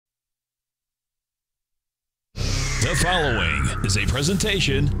The following is a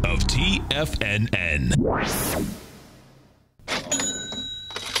presentation of TFNN.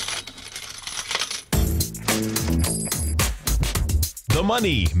 The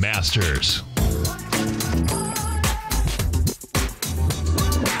Money Masters.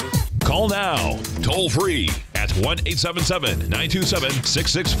 Call now, toll free at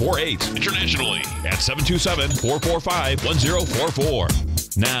 1-877-927-6648. Internationally at 727-445-1044.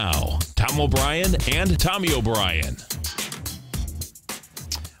 Now, Tom O'Brien and Tommy O'Brien.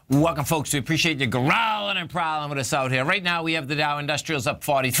 Welcome, folks. We appreciate you growling and prowling with us out here. Right now, we have the Dow Industrials up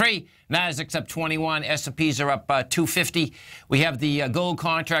 43. Nasdaq's up 21. S&Ps are up 250. We have the gold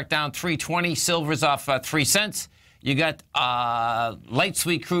contract down 320. Silver's off 3 cents. You got light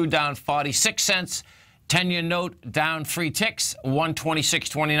sweet crude down 46 cents. 10-year note down 3 ticks,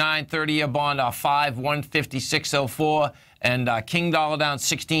 126.29. 30-year bond off 5, 156.04. And King Dollar down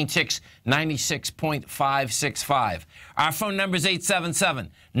 16 ticks, 96.565. Our phone number is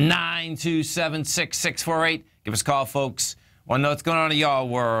 877-927-6648. Give us a call, folks. Want to know what's going on in your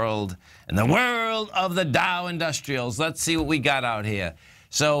world. In the world of the Dow Industrials. Let's see what we got out here.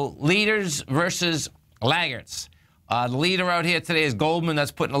 So, leaders versus laggards. The leader out here today is Goldman.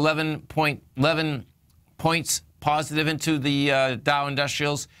 That's putting 11 points positive into the Dow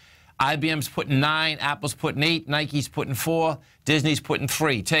Industrials. IBM's putting 9, Apple's putting 8, Nike's putting 4, Disney's putting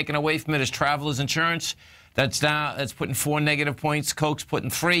 3. Taken away from it is Travelers Insurance. That's putting 4 negative points. Coke's putting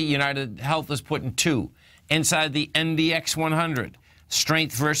 3. United Health is putting 2. Inside the NDX 100,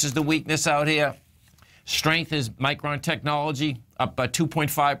 strength versus the weakness out here. Strength is Micron Technology up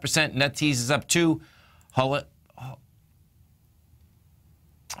 2.5%. NetEase is up 2. Holej,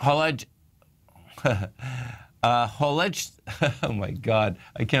 oh my God,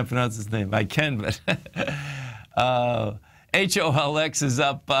 I can't pronounce his name. I can, but HOLX is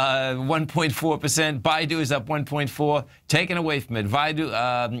up 1.4%. Baidu is up 1.4%. Taken away from it,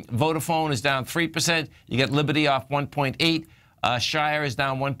 Vodafone is down 3%. You get Liberty off 1.8%. Shire is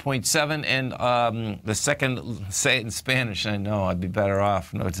down 1.7%. And the second, say it in Spanish, I know, I'd be better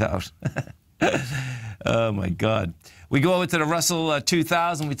off, no doubt. Oh my God. We go over to the Russell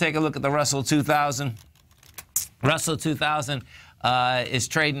 2000. We take a look at the Russell 2000. Russell 2000 is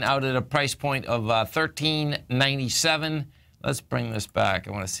trading out at a price point of $13.97. Let's bring this back.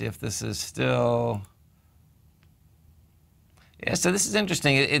 I want to see if this is still... Yeah, so this is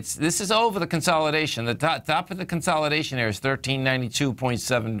interesting. This is over the consolidation. The top of the consolidation here is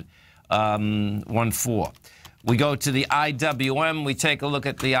 1392.714. We go to the IWM. We take a look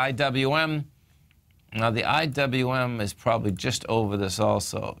at the IWM. Now, the IWM is probably just over this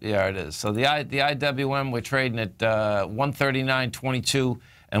also. Yeah, it is. So the IWM, we're trading at 139.22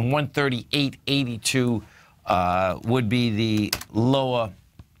 and 138.82 would be the lower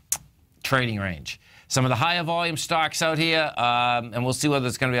trading range. Some of the higher volume stocks out here, and we'll see whether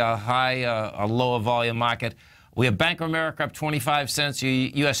it's going to be a high or lower volume market. We have Bank of America up 25 cents,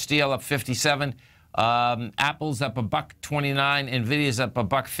 U.S. Steel up 57, Apple's up $1.29, Nvidia's up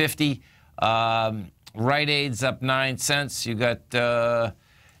 $1.50. Rite Aid's up 9 cents. You got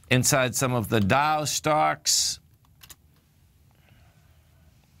inside some of the Dow stocks.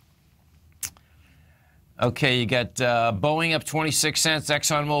 Okay, you got Boeing up 26 cents.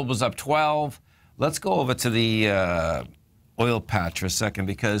 ExxonMobil's up 12. Let's go over to the oil patch for a second,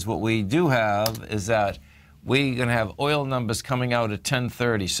 because what we do have is that we're going to have oil numbers coming out at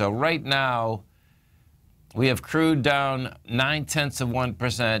 10:30. So right now, we have crude down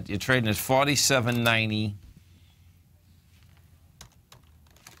 0.9%. You're trading at 47.90.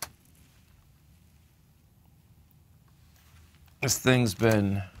 This thing's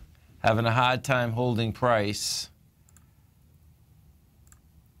been having a hard time holding price.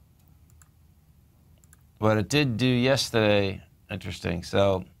 But it did do yesterday. Interesting.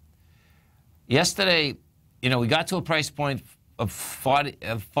 So yesterday, you know, we got to a price point of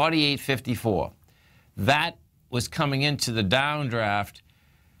 48.54. That was coming into the downdraft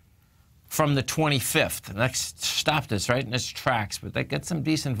from the 25th. And that stopped us right in its tracks, but that gets some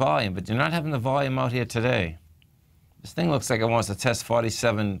decent volume. But you're not having the volume out here today. This thing looks like it wants to test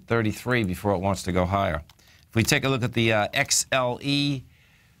 47.33 before it wants to go higher. If we take a look at the XLE,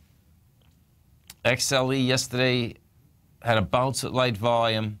 XLE yesterday had a bounce at light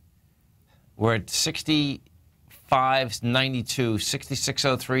volume. We're at 65.92.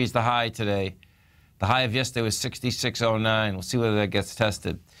 66.03 is the high today. The high of yesterday was 66.09. We'll see whether that gets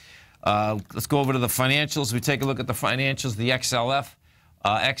tested. Let's go over to the financials. We take a look at the financials. The XLF.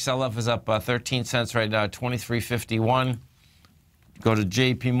 XLF is up 13 cents right now, 23.51. Go to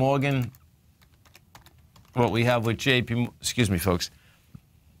JP Morgan. What we have with excuse me, folks.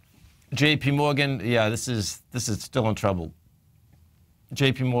 J.P. Morgan, yeah, this is still in trouble.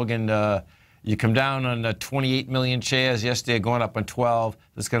 J.P. Morgan, you come down on 28 million shares yesterday, going up on 12.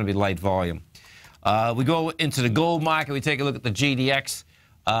 This is going to be light volume. We go into the gold market. We take a look at the GDX.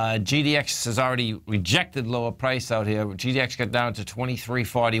 GDX has already rejected lower price out here. GDX got down to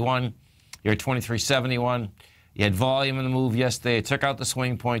 23.41. You're at 23.71. You had volume in the move yesterday. It took out the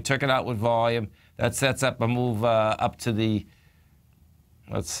swing point, took it out with volume. That sets up a move up to the,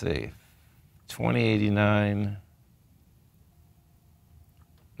 let's see, 2089.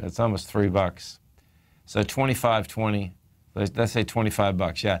 It's almost $3. So 25.20. Let's say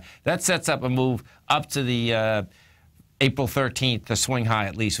 $25. Yeah, that sets up a move up to the April 13th, the swing high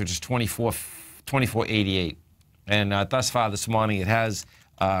at least, which is 24.88. And thus far this morning, it has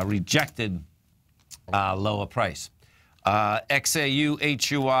rejected lower price. XAU,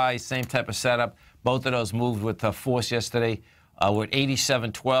 HUI, same type of setup. Both of those moved with force yesterday. We're at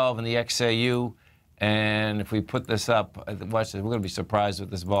 87.12 in the XAU. And if we put this up, watch this, we're going to be surprised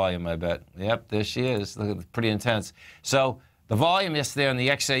with this volume, I bet. Yep, there she is. Look, it's pretty intense. So the volume yesterday on the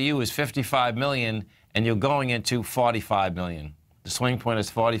XAU is 55 million, and you're going into 45 million. The swing point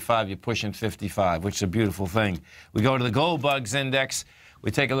is 45, you're pushing 55, which is a beautiful thing. We go to the Gold Bugs Index. We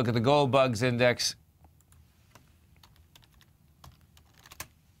take a look at the Gold Bugs Index.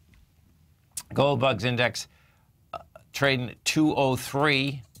 Gold Bugs Index trading at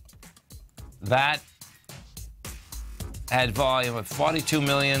 203. That had volume of 42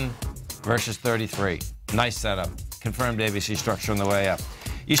 million versus 33. Nice setup. Confirmed ABC structure on the way up.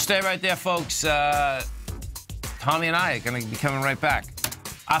 You stay right there, folks. Tommy and I are going to be coming right back.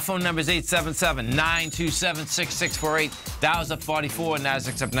 Our phone number is 877-927-6648. Dow's up 44,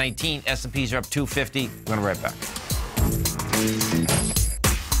 Nasdaq's up 19, S&Ps are up 250. We're going to be right back.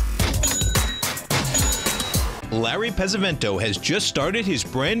 Larry Pesavento has just started his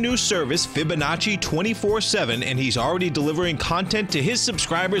brand new service, Fibonacci 24/7, and he's already delivering content to his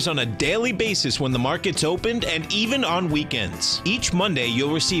subscribers on a daily basis when the market's opened and even on weekends. Each Monday,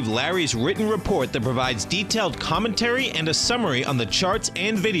 you'll receive Larry's written report that provides detailed commentary and a summary on the charts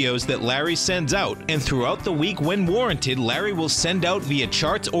and videos that Larry sends out. And throughout the week, when warranted, Larry will send out via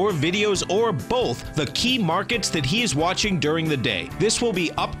charts or videos or both the key markets that he is watching during the day. This will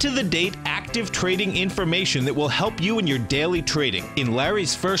be up-to-the-date, active trading information that will help you in your daily trading. In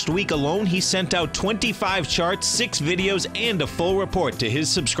Larry's first week alone, he sent out 25 charts, 6 videos, and a full report to his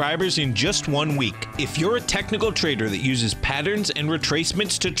subscribers in just 1 week. If you're a technical trader that uses patterns and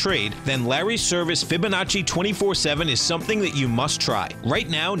retracements to trade, then Larry's service Fibonacci 24/7 is something that you must try. Right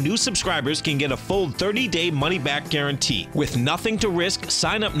now, new subscribers can get a full 30-day money-back guarantee. With nothing to risk,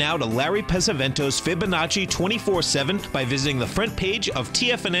 sign up now to Larry Pesavento's Fibonacci 24/7 by visiting the front page of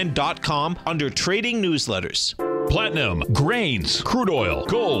TFNN.com under Trading Newsletters. Platinum, grains, crude oil,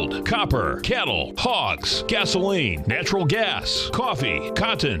 gold, copper, cattle, hogs, gasoline, natural gas, coffee,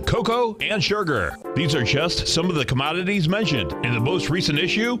 cotton, cocoa, and sugar. These are just some of the commodities mentioned in the most recent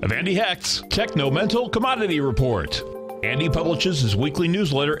issue of Andy Hecht's Techno-Mental Commodity Report. Andy publishes his weekly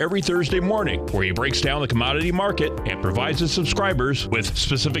newsletter every Thursday morning, where he breaks down the commodity market and provides his subscribers with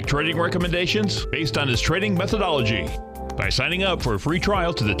specific trading recommendations based on his trading methodology. By signing up for a free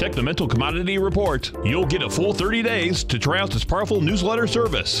trial to the Techno-Mental Commodity Report, you'll get a full 30 days to try out this powerful newsletter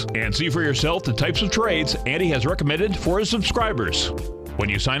service and see for yourself the types of trades Andy has recommended for his subscribers. When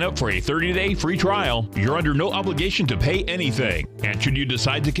you sign up for a 30-day free trial, you're under no obligation to pay anything. And should you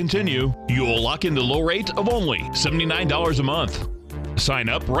decide to continue, you will lock in the low rate of only $79 a month. Sign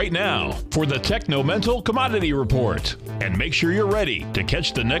up right now for the Techno-Mental Commodity Report and make sure you're ready to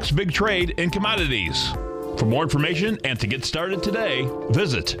catch the next big trade in commodities. For more information and to get started today,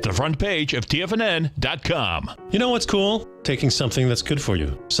 visit the front page of TFNN.com. You know what's cool? Taking something that's good for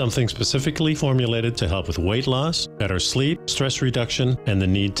you. Something specifically formulated to help with weight loss, better sleep, stress reduction, and the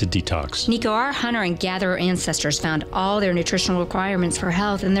need to detox. Nico, our hunter and gatherer ancestors found all their nutritional requirements for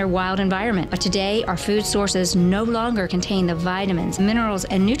health in their wild environment. But today, our food sources no longer contain the vitamins, minerals,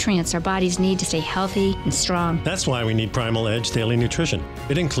 and nutrients our bodies need to stay healthy and strong. That's why we need Primal Edge Daily Nutrition.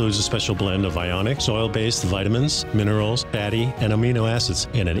 It includes a special blend of ionic, soil-based vitamins, minerals, fatty, and amino acids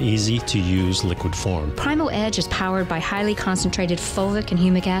in an easy-to-use liquid form. Primal Edge is powered by highly concentrated fulvic and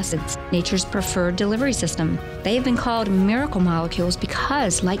humic acids, nature's preferred delivery system. They have been called miracle molecules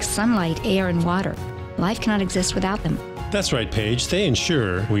because, like sunlight, air, and water, life cannot exist without them. That's right, Paige. They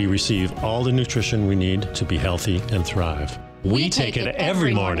ensure we receive all the nutrition we need to be healthy and thrive. We take it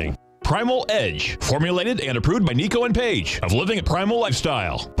every morning. Primal Edge, formulated and approved by Nico and Paige of Living a Primal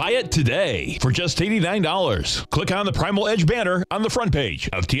Lifestyle. Buy it today for just $89. Click on the Primal Edge banner on the front page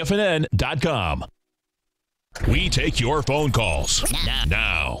of TFNN.com. We take your phone calls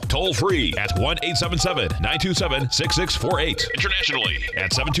now. Toll Toll free at 1-877-927-6648. Internationally at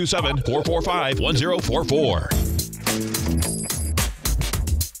 727-445-1044.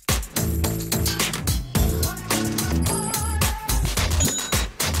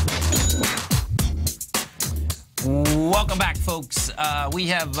 Welcome back, folks. We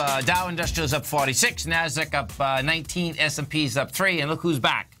have Dow Industrials up 46, NASDAQ up 19, S&P's up 3, and look who's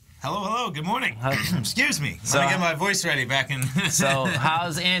back. Hello, good morning. Excuse me. So- Let me get my voice ready back in. So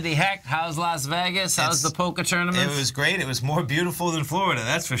how's Andy Hecht? How's Las Vegas? How's the poker tournament? It was great. It was more beautiful than Florida,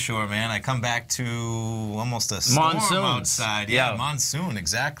 that's for sure, man. I come back to almost a storm Monsoons. outside. Yeah, Yeah. monsoon,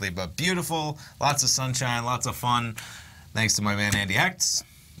 exactly. But beautiful, lots of sunshine, lots of fun. Thanks to my man Andy Hecht.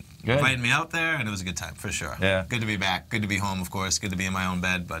 Good. Invited me out there, and it was a good time, for sure. Yeah. Good to be back. Good to be home, of course. Good to be in my own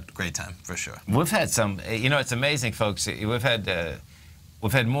bed, but great time, for sure. We've had some, it's amazing, folks. We've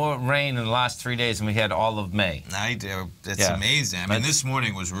had more rain in the last 3 days than we had all of May. It's Yeah. amazing. I mean, this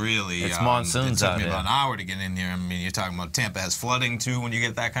morning was really... It's monsoons It took out me there. about an hour to get in here. I mean, you're talking about Tampa has flooding, too, when you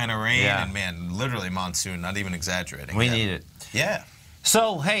get that kind of rain. Yeah. And, man, literally monsoon, not even exaggerating. We Yeah. need it. Yeah.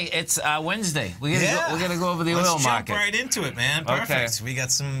 So, hey, it's Wednesday. We're gonna go over the Let's oil jump market. right into it, man. Okay. Perfect. We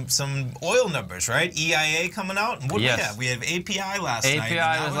got some oil numbers, right? EIA coming out. And what do Yes. we have? We have API last night. API and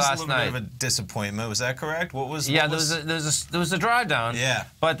that was was last a little bit of night. a disappointment. Was that correct? What was? Yeah, what there was a drawdown. Yeah.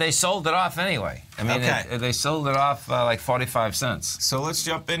 But they sold it off anyway. I mean, Okay. they sold it off like 45 cents. So let's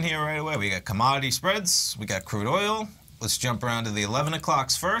jump in here right away. We got commodity spreads. We got crude oil. Let's jump around to the 11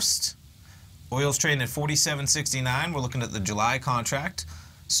 o'clocks first. Oil's trading at 47.69. We're looking at the July contract.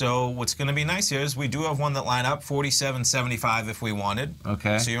 So what's going to be nice here is we do have one that line up 47.75 if we wanted.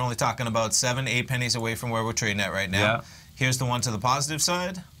 Okay. So you're only talking about 7-8 pennies away from where we're trading at right now. Yeah. Here's the one to the positive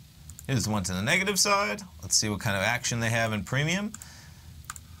side. Here's the one to the negative side. Let's see what kind of action they have in premium.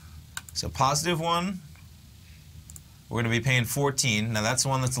 So positive one, we're going to be paying 14. Now that's the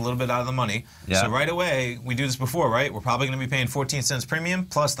one that's a little bit out of the money. Yeah. So right away, we do this before, right? We're probably going to be paying 14 cents premium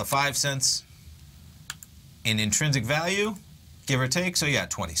plus the 5 cents in intrinsic value, give or take. So yeah,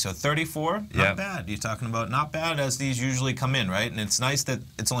 20. So 34, Yeah. not bad. You're talking about not bad as these usually come in, right? And it's nice that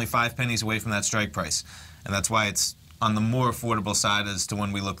it's only 5 pennies away from that strike price. And that's why it's on the more affordable side as to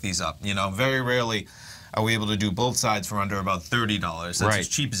when we look these up. You know, very rarely are we able to do both sides for under about $30. That's Right. as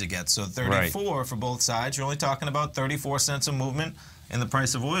cheap as it gets. So 34 for both sides. You're only talking about 34 cents of movement in the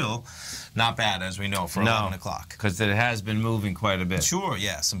price of oil. Not bad, as we know, for 11 o'clock. Because it has been moving quite a bit. Sure,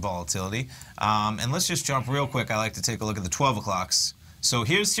 yeah, some volatility. And let's just jump real quick. I like to take a look at the 12 o'clocks. So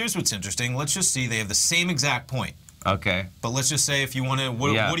here's what's interesting. Let's just see. They have the same exact point. Okay. But let's just say if you want to,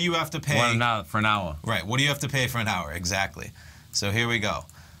 what do you have to pay? For an hour. Right, what do you have to pay for an hour? Exactly. So here we go.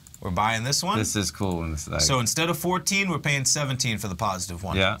 We're buying this one. This is cool. In this So instead of 14, we're paying 17 for the positive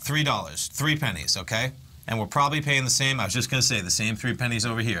one. Yeah. $3, 3 pennies, okay? And we're probably paying the same, I was just going to say, the same 3 pennies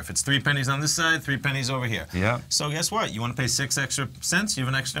over here. If it's 3 pennies on this side, 3 pennies over here. Yeah. So guess what? You want to pay 6 extra cents, you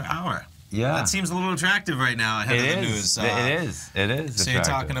have an extra hour. Yeah. That seems a little attractive right now ahead of the news. It is. So you're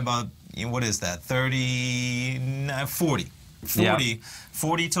talking about, what is that, 40.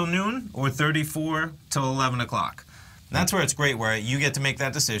 40 till noon or 34 till 11 o'clock. And that's where it's great, where you get to make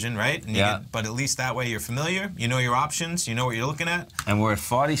that decision, right? And but at least that way you're familiar. You know your options. You know what you're looking at. And we're at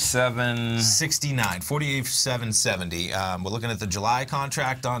 47. 47.70. We're looking at the July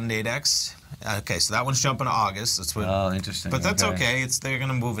contract on Nadex. Okay, so that one's jumping to August. That's what. Oh, interesting. But that's okay. They're going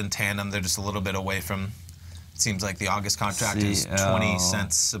to move in tandem. They're just a little bit away from. It seems like the August contract is 20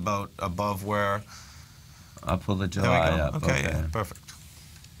 cents above where. I'll pull the There July we go. up. Okay, yeah, perfect.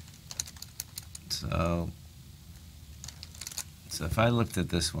 So if I looked at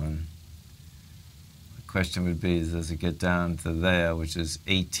this one, the question would be, does it get down to there, which is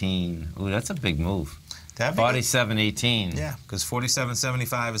 18? Ooh, that's a big move. 47.18. Yeah, because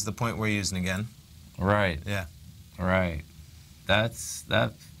 47.75 is the point we're using again. Right. Yeah. Right.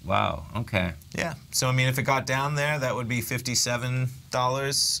 Wow. Okay. Yeah. So I mean, if it got down there, that would be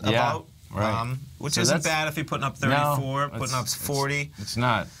 $57 about. Right. Which So isn't that's- bad if you're putting up 34, No, putting up 40. It's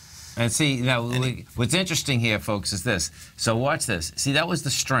not. And see, now, what's interesting here, folks, is this. So watch this. See, that was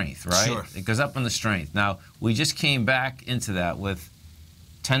the strength, right? Sure. It goes up on the strength. Now, we just came back into that with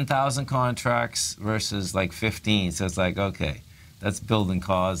 10,000 contracts versus like 15. So it's like, okay, that's building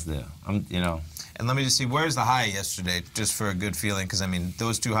cause there. And let me just see, where's the high yesterday, just for a good feeling? Because, I mean,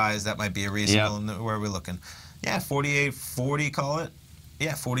 those two highs, that might be a reasonable, where are we looking? Yeah, 48.40, call it.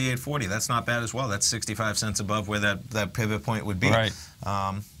 Yeah, 48.40. That's not bad as well. That's 65 cents above where that pivot point would be. Right.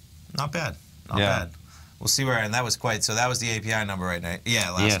 Not bad. Not bad. We'll see where, and that was so that was the API number right now.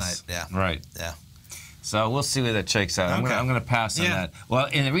 Yeah, last night. Yeah. Right. Yeah. So we'll see where that shakes out. Okay. I'm going to pass on that. Well,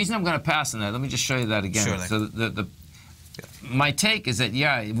 and the reason I'm going to pass on that, let me just show you that again. Sure. So My take is that,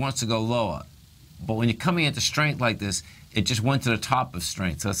 yeah, it wants to go lower. But when you're coming into strength like this, it just went to the top of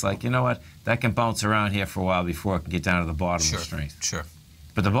strength. So it's like, you know what? That can bounce around here for a while before it can get down to the bottom of strength. Sure.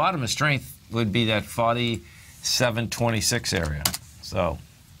 But the bottom of strength would be that 47.26 area. So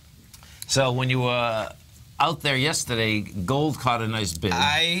when you were out there yesterday, gold caught a nice bid.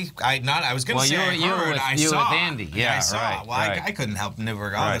 I was going to say you were with Andy. Yeah, I saw. right. Well, right. I couldn't help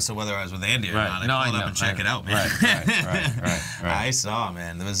regardless of whether I was with Andy or not. No, I pulled know. up and check it out, man. Right. I saw,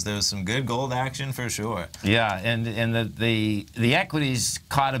 man. There was some good gold action for sure. Yeah, and the equities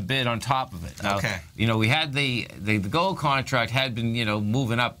caught a bid on top of it. Now, okay. You know, we had the gold contract had been, you know,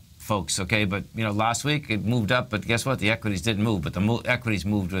 moving up, folks, okay? But, you know, last week it moved up, but guess what? The equities didn't move, but the equities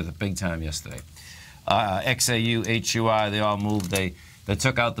moved with a big time yesterday. XAU, HUI, they all moved. They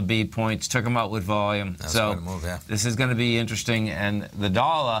took out the B points, took them out with volume. That's so quite a move, yeah. This is going to be interesting, and the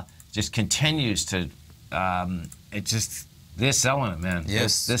dollar just continues to. They're selling it, man.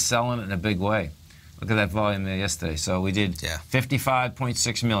 Yes, they're selling it in a big way. Look at that volume there yesterday. So we did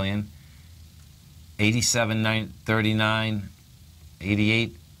 55.6 million, 87.39,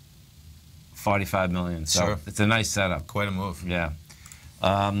 88, 45 million. So it's a nice setup. Quite a move. Yeah.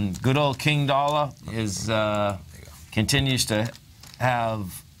 Good old King Dollar continues to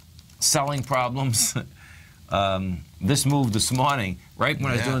have selling problems. This move this morning, right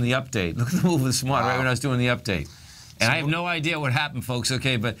when I was doing the update. Look at the move this morning, right when I was doing the update. And I have no idea what happened, folks,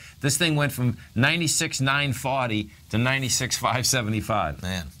 okay, but this thing went from 96,940 to 96,575.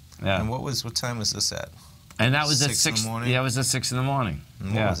 Man. Yeah. And what time was this at? And that was at 6 in the morning? Yeah, it was at 6 in the morning.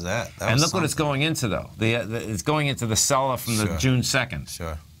 And what was that? And look what it's going into, though. It's going into the seller from the June 2nd.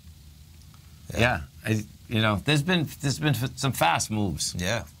 Sure. Yeah. You know, there's been some fast moves.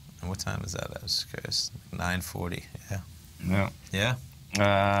 Yeah. And what time is that? I was curious. 9:40. Yeah.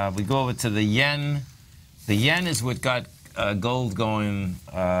 Yeah. We go over to the yen. The yen is what got gold going.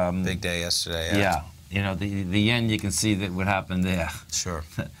 Big day yesterday. Yeah. You know, the yen, you can see that what happened there. Sure.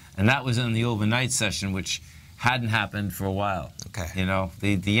 And that was in the overnight session, which hadn't happened for a while. Okay. You know,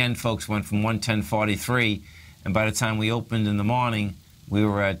 the yen folks went from 110.43, and by the time we opened in the morning, we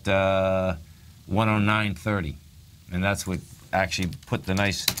were at 109.30, and that's what actually put the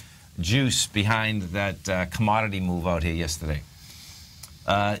nice juice behind that commodity move out here yesterday.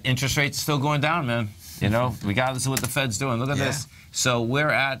 Interest rates still going down, man. You know, regardless of what the Fed's doing. Look at this. So we're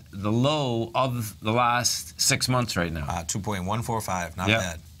at the low of the last 6 months right now. 2.145, not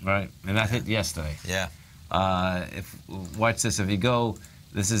bad. Right, and that hit yesterday. Yeah. Watch this. If you go,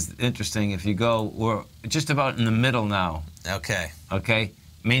 this is interesting. If you go, we're just about in the middle now. Okay. Okay,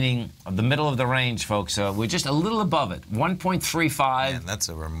 meaning the middle of the range, folks. We're just a little above it. 1.35. Man, that's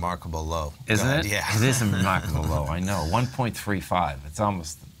a remarkable low. Isn't it? Yeah. It is a remarkable low. I know. 1.35.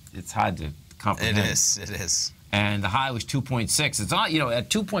 It's hard to comprehend. It is. And the high was 2.6. It's not, you know, at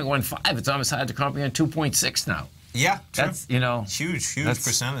 2.15, it's almost hard to comprehend 2.6 now. Yeah, true. That's, you know, huge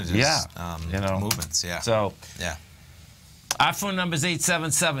percentages. Yeah, you know, movements. Yeah. So, yeah. Our phone number is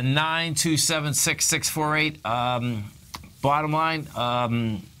 877-927-6648. Bottom line,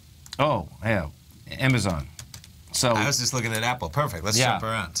 Amazon. So I was just looking at Apple. Perfect. Let's jump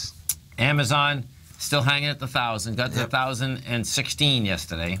around. Amazon still hanging at the 1,000. Got to 1,016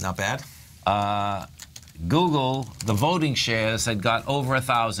 yesterday. Not bad. Google, the voting shares had got over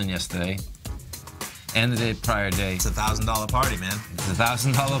 1,000 yesterday. And the prior day. It's $1,000 party, man. It's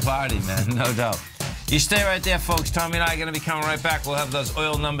 $1,000 party, man. No doubt. You stay right there, folks. Tommy and I are going to be coming right back. We'll have those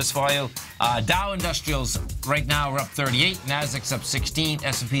oil numbers for you. Dow Industrials right now are up 38. Nasdaq's up 16.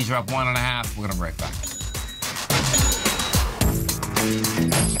 S&Ps are up 1.5. We're going to be right back.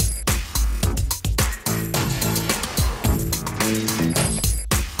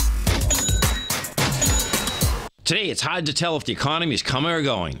 Today, it's hard to tell if the economy is coming or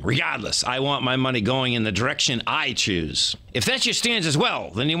going. Regardless, I want my money going in the direction I choose. If that's your stance as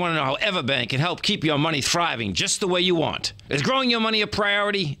well, then you want to know how Everbank can help keep your money thriving just the way you want. Is growing your money a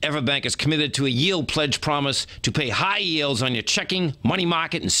priority? Everbank is committed to a yield pledge promise to pay high yields on your checking, money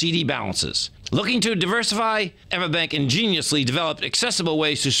market, and CD balances. Looking to diversify? Everbank ingeniously developed accessible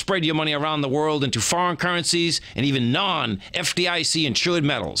ways to spread your money around the world into foreign currencies and even non-FDIC insured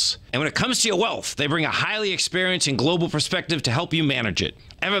metals. And when it comes to your wealth, they bring a highly experienced and global perspective to help you manage it.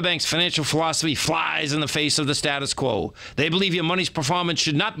 Everbank's financial philosophy flies in the face of the status quo. They believe your money's performance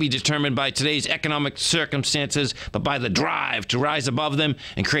should not be determined by today's economic circumstances, but by the drive to rise above them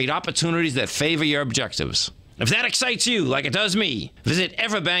and create opportunities that favor your objectives. If that excites you like it does me, visit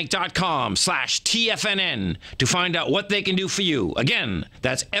everbank.com/TFNN to find out what they can do for you. Again,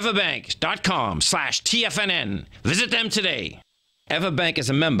 that's everbank.com/TFNN. Visit them today. Everbank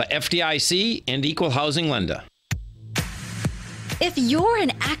is a member FDIC and equal housing lender. If you're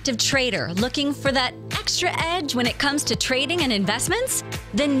an active trader looking for that extra edge when it comes to trading and investments,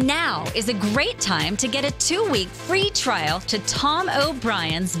 then now is a great time to get a 2-week free trial to Tom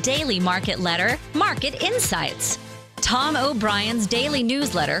O'Brien's daily market letter, Market Insights. Tom O'Brien's daily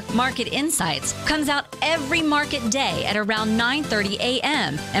newsletter, Market Insights, comes out every market day at around 9:30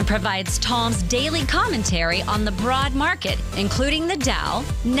 a.m. and provides Tom's daily commentary on the broad market, including the Dow,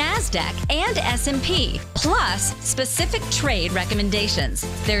 NASDAQ, and S&P, plus specific trade recommendations.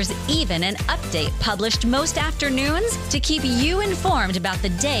 There's even an update published most afternoons to keep you informed about the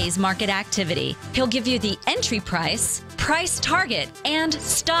day's market activity. He'll give you the entry price, price target, and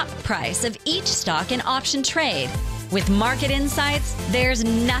stop price of each stock and option trade. With Market Insights, there's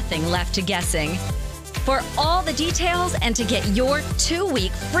nothing left to guessing. For all the details and to get your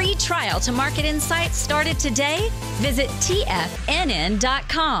 2-week free trial to Market Insights started today, visit TFNN.com.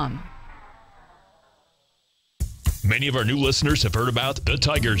 Many of our new listeners have heard about the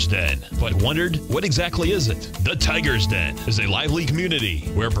Tiger's Den, but wondered, what exactly is it? The Tiger's Den is a lively community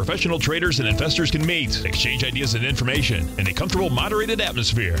where professional traders and investors can meet, exchange ideas and information in a comfortable, moderated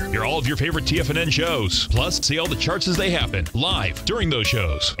atmosphere. Hear all of your favorite TFNN shows, plus see all the charts as they happen live during those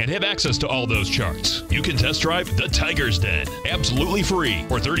shows, and have access to all those charts. You can test drive the Tiger's Den absolutely free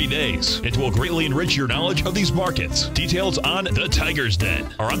for 30 days. It will greatly enrich your knowledge of these markets. Details on the Tiger's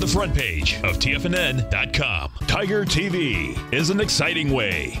Den are on the front page of TFNN.com. Tiger TV is an exciting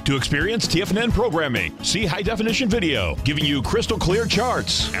way to experience TFNN programming. See high-definition video giving you crystal clear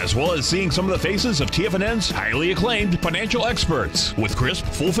charts, as well as seeing some of the faces of TFNN's highly acclaimed financial experts with crisp,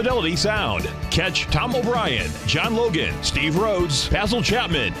 full-fidelity sound. Catch Tom O'Brien, John Logan, Steve Rhodes, Basil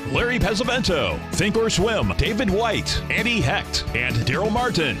Chapman, Larry Pesavento, Think or Swim, David White, Andy Hecht, and Daryl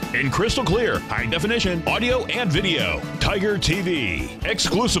Martin in crystal clear, high-definition audio and video. Tiger TV,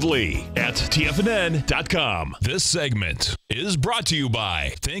 exclusively at TFNN.com. This segment is brought to you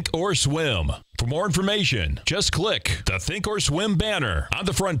by Think or Swim. For more information, just click the Think or Swim banner on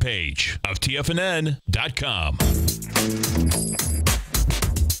the front page of TFNN.com.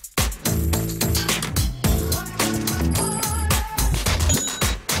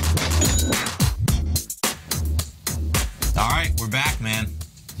 All right, we're back, man.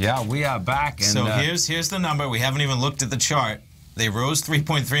 Yeah, we are back. And, so here's the number. We haven't even looked at the chart. They rose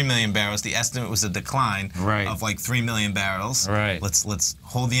 3.3 million barrels. The estimate was a decline of like 3 million barrels. Right. Let's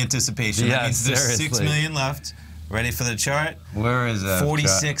hold the anticipation. Yeah, that means there's seriously. 6 million left. Ready for the chart? Where is that?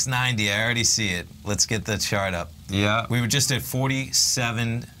 46.90. I already see it. Let's get the chart up. Yeah. We were just at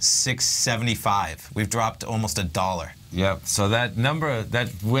 47.675. We've dropped almost $1. Yep. So that number,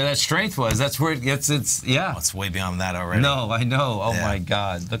 where that strength was, that's where it gets its, yeah. Oh, it's way beyond that already. No, I know. Oh, Yeah. my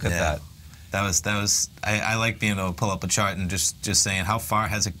God. Look at that. That was. I like being able to pull up a chart and just saying how far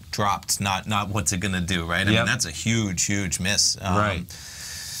has it dropped, not what's it gonna do, right? I mean, that's a huge miss. Right.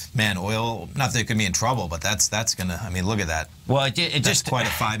 Man, oil. Not that it could be in trouble, but that's gonna. I mean, look at that. Well, it That's just quite a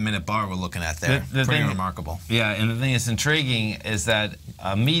 5-minute bar we're looking at there. The Pretty thing- remarkable. Yeah, and the thing that's intriguing is that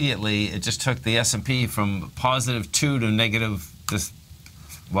immediately it just took the S&P from +2 to negative, just,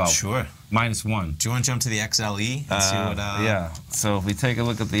 well, Sure. -1. Do you want to jump to the XLE and see what? Yeah. So if we take a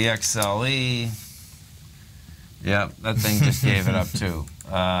look at the XLE, yeah, that thing just gave it up too.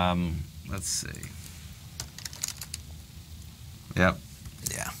 Let's see. Yep.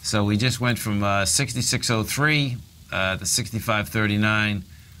 Yeah. So we just went from 66.03 to 65.39.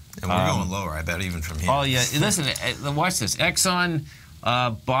 And we're going lower, I bet, even from here. Oh yeah. Listen, watch this. Exxon,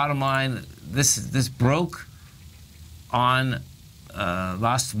 bottom line. This broke on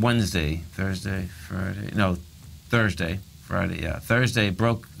last Wednesday, Thursday, Friday. Yeah, Thursday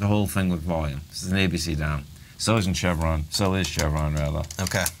broke the whole thing with volume. This is an ABC down. So is Chevron. So is Chevron, rather.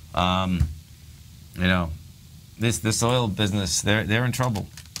 Okay. You know, this oil business, they're in trouble.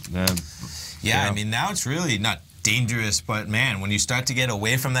 Yeah, I mean, now it's really not dangerous, but man, when you start to get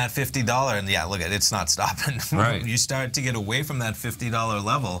away from that $50, and yeah, look at it, it's not stopping. Right. You start to get away from that $50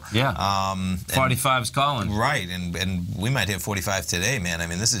 level. Yeah. 45's calling. Right, and we might hit 45 today, man. I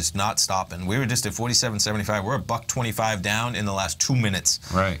mean, this is not stopping. We were just at 47.75. We're $1.25 down in the last 2 minutes.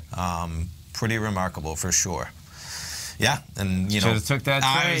 Right. Pretty remarkable for sure. Yeah, and you know, Should have took that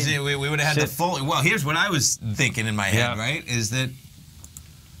trade. we would have had the full. Well, here's what I was thinking in my head. Right, is that.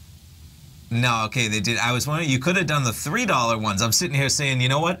 No, okay, they did. I was wondering, you could have done the $3 ones. I'm sitting here saying, you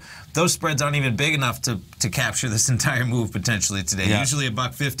know what? Those spreads aren't even big enough to capture this entire move potentially today. Yeah. Usually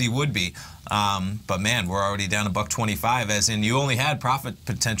 $1.50 would be. But man, we're already down $1.25, as in you only had profit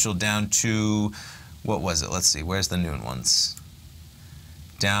potential down to, what was it? Let's see, where's the noon ones?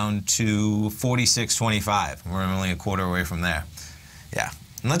 Down to 46.25. We're only a quarter away from there. Yeah.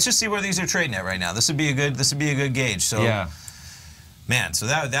 And let's just see where these are trading at right now. This would be a good gauge. So Yeah. Man, so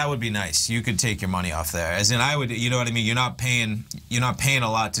that would be nice. You could take your money off there. As in, I would, you know what I mean? You're not paying a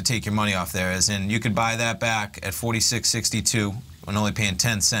lot to take your money off there. As in, you could buy that back at $46.62 and only paying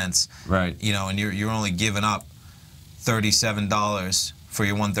 10 cents. Right. You know, and you're only giving up $37 for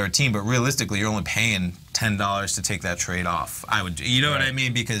your 113, but realistically, you're only paying $10 to take that trade off. I would, you know what I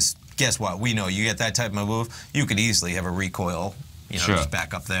mean? Because guess what? We know you get that type of move, you could easily have a recoil. You know, just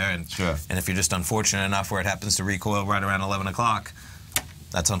back up there, and if you're just unfortunate enough where it happens to recoil right around 11 o'clock,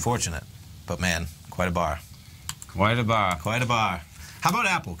 that's unfortunate. But man, quite a bar. Quite a bar. Quite a bar. How about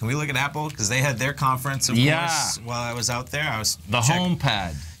Apple? Can we look at Apple? Because they had their conference, of course, while I was out there. The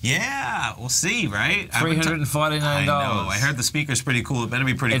HomePad. Yeah, we'll see, right? $349. I know. I heard the speaker's pretty cool. It better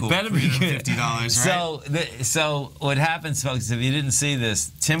be pretty cool. It better be good. $50, right? So what happens, folks, if you didn't see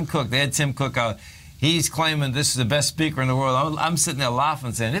this, Tim Cook, they had Tim Cook out. He's claiming this is the best speaker in the world. I'm sitting there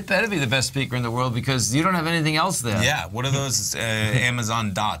laughing, saying, it better be the best speaker in the world because you don't have anything else there. Yeah, what are those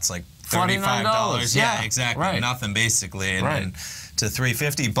Amazon dots, like $35? Yeah, exactly. Right. Nothing, basically. And to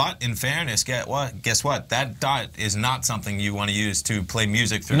 $350. But in fairness, guess what? That dot is not something you want to use to play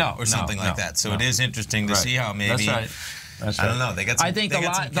music through or something like that. So it is interesting to see how maybe... That's right. I don't know. They got some, I think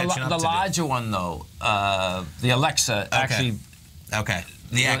the larger one, though, the Alexa, actually... Okay.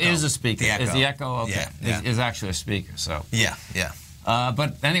 The Echo. Is a speaker. Is the Echo? Okay. Yeah. Is actually a speaker. So. Yeah.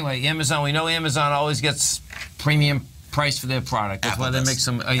 But anyway, Amazon. We know Amazon always gets premium price for their product. That's why they make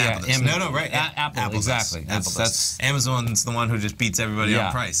some. Amazon. No, right. Apple exactly. That's Amazon's the one who just beats everybody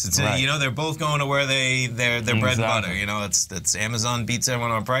on price. It's you know, they're both going to where their bread and butter. You know, it's Amazon beats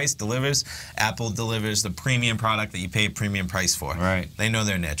everyone on price, delivers. Apple delivers the premium product that you pay a premium price for. Right. They know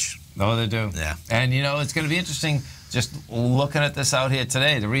their niche. Oh, they do. Yeah. And you know, it's going to be interesting. Just looking at this out here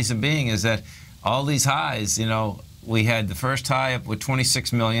today, the reason being is that all these highs, you know, we had the first high up with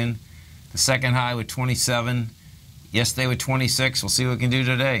 26 million, the second high with 27, yesterday with 26. We'll see what we can do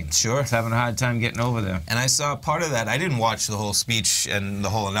today. Sure. It's having a hard time getting over there. And I saw part of that. I didn't watch the whole speech and the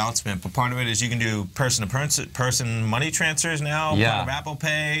whole announcement, but part of it is you can do person-to-person money transfers now, part of Apple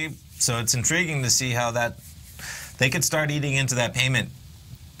Pay. So it's intriguing to see how they could start eating into that payment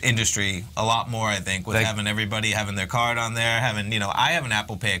industry a lot more, I think, with having everybody having their card on there, having, you know, I have an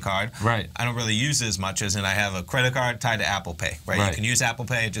Apple Pay card. Right. I don't really use it as much as, and I have a credit card tied to Apple Pay, right? You can use Apple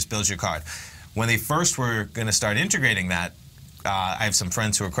Pay, it just builds your card. When they first were going to start integrating that, I have some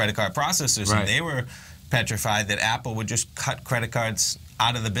friends who are credit card processors, and they were petrified that Apple would just cut credit cards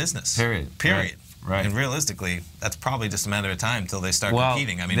out of the business. Period. Right. And realistically, that's probably just a matter of time until they start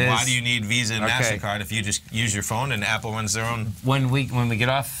competing. I mean, why do you need Visa and MasterCard if you just use your phone and Apple runs their own? When we get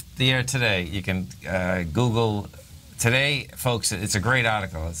off the air today, you can Google today, folks. It's a great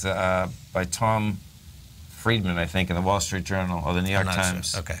article. It's by Tom Friedman, I think, in the Wall Street Journal or the New York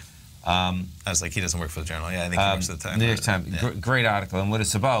Times. Sure. Okay. I was like, he doesn't work for the Journal. Yeah, I think he works for the Times. New York Times. Great article. And what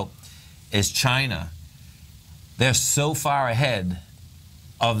it's about is China. They're so far ahead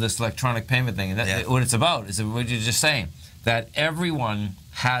of this electronic payment thing. And what it's about is what you're just saying, that everyone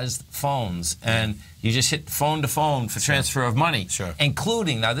has phones, and you just hit phone to phone for transfer of money,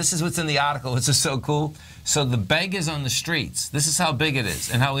 including, now this is what's in the article, this is so cool, so the beggars on the streets, this is how big it is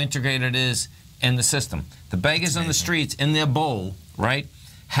and how integrated it is in the system. The beggars on the streets in their bowl, right,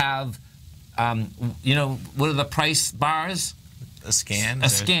 have, you know, what are the price bars? A scan? A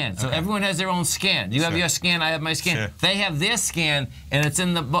scan. So everyone has their own scan. You have your scan, I have my scan. They have their scan, and it's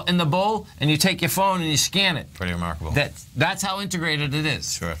in the bowl, and you take your phone and you scan it. Pretty remarkable. That's how integrated it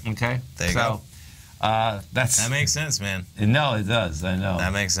is. Sure. Okay? There you go. That makes sense, man. No, it does. I know.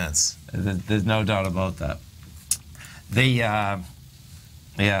 That makes sense. There's no doubt about that.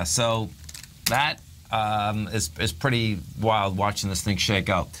 So that is pretty wild watching this thing shake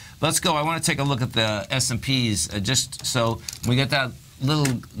out. Let's go. I want to take a look at the S&Ps just so we get that little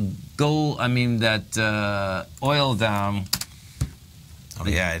gold, that oil down. Oh,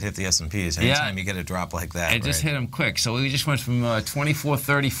 yeah, it hit the S&Ps. Anytime you get a drop like that. It just hit them quick. So we just went from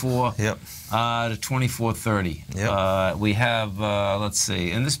 24.34 to 24.30. Yep. We have, let's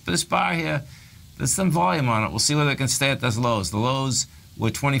see, and this bar here, there's some volume on it. We'll see whether it can stay at those lows. The lows were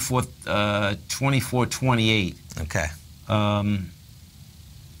 24.28. Okay.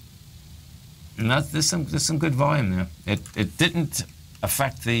 And there's some good volume there. It didn't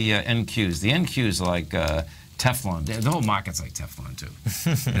affect the NQs. The NQs are like Teflon. The whole market's like Teflon too.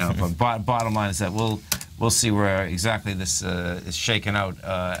 You know. But bottom line is that we'll see where exactly this is shaking out.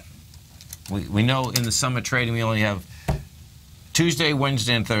 We know in the summer trading we only have Tuesday,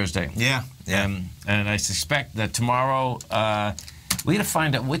 Wednesday, and Thursday. Yeah. And I suspect that tomorrow we got to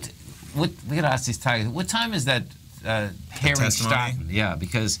find out we got to ask these targets. What time is that hearing starting? Yeah,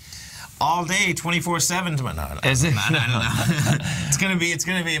 because all day, 24/7. Is it? I don't know. It's gonna be.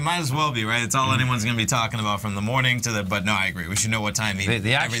 It might as well be, right? It's all anyone's gonna be talking about from the morning to the. But no, I agree. We should know what time.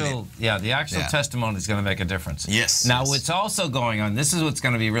 The actual testimony is going to make a difference. Yes. Now, yes. what's also going on? This is what's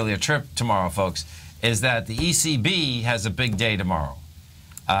going to be really a trip tomorrow, folks. Is that the ECB has a big day tomorrow?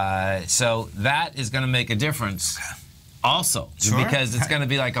 So that is going to make a difference. Also, Sure. because it's going to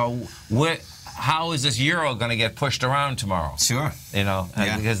be like, how is this euro going to get pushed around tomorrow? Sure. You know,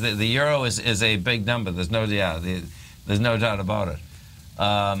 because the euro is a big number. There's no doubt about it.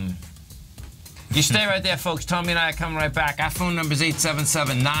 You stay right there, folks. Tommy and I are coming right back. Our phone number is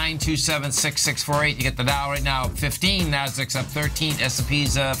 877-927-6648. You get the Dow right now up 15, Nasdaq's up 13,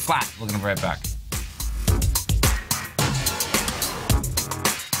 S&P's flat. We're going to be right back.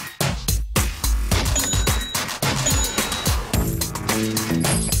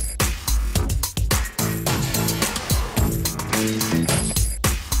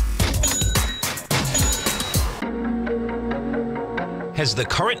 Has the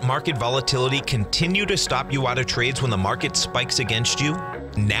current market volatility continued to stop you out of trades when the market spikes against you?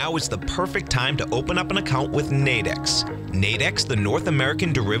 Now is the perfect time to open up an account with Nadex. Nadex, the North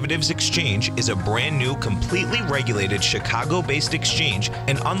American Derivatives Exchange, is a brand new, completely regulated Chicago-based exchange,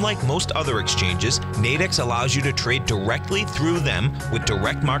 and unlike most other exchanges, Nadex allows you to trade directly through them with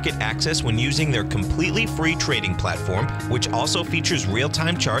direct market access when using their completely free trading platform, which also features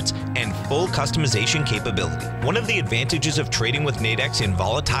real-time charts and full customization capability. One of the advantages of trading with Nadex in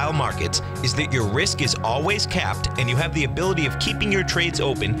volatile markets is that your risk is always capped and you have the ability of keeping your trades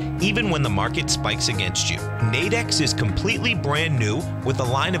open even when the market spikes against you. Nadex is completely brand new with a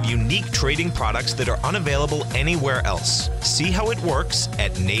line of unique trading products that are unavailable anywhere else. See how it works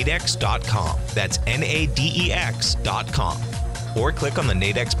at nadex.com. That's NADEX.com. Or click on the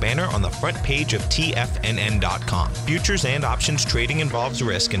Nadex banner on the front page of TFNN.com. Futures and options trading involves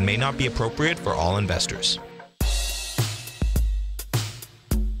risk and may not be appropriate for all investors.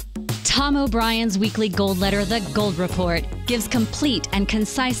 Tom O'Brien's weekly gold letter, The Gold Report, gives complete and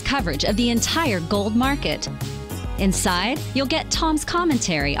concise coverage of the entire gold market. Inside, you'll get Tom's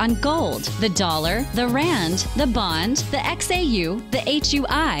commentary on gold, the dollar, the rand, the bond, the XAU, the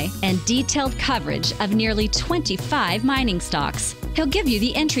HUI, and detailed coverage of nearly 25 mining stocks. He'll give you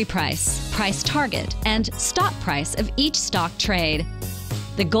the entry price, price target, and stop price of each stock trade.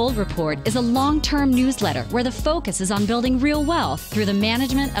 The Gold Report is a long-term newsletter where the focus is on building real wealth through the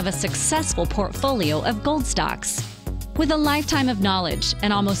management of a successful portfolio of gold stocks. With a lifetime of knowledge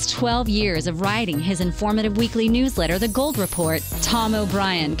and almost 12 years of writing his informative weekly newsletter, The Gold Report, Tom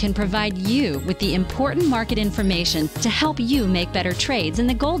O'Brien can provide you with the important market information to help you make better trades in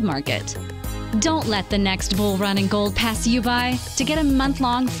the gold market. Don't let the next bull run in gold pass you by. To get a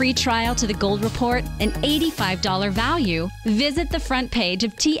month-long free trial to The Gold Report, an $85 value, visit the front page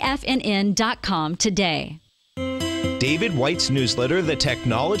of TFNN.com today. David White's newsletter, The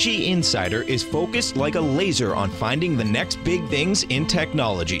Technology Insider, is focused like a laser on finding the next big things in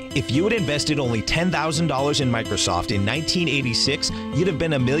technology. If you had invested only $10,000 in Microsoft in 1986, you'd have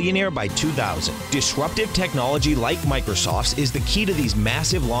been a millionaire by 2000. Disruptive technology like Microsoft's is the key to these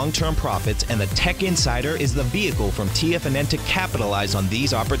massive long-term profits, and the Tech Insider is the vehicle from TFNN to capitalize on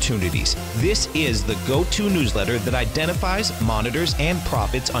these opportunities. This is the go-to newsletter that identifies, monitors, and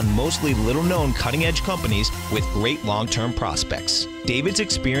profits on mostly little-known cutting-edge companies with great long-term prospects. David's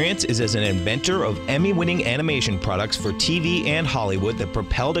experience is as an inventor of Emmy-winning animation products for TV and Hollywood that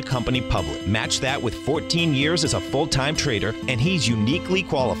propelled a company public. Match that with 14 years as a full-time trader, and he's uniquely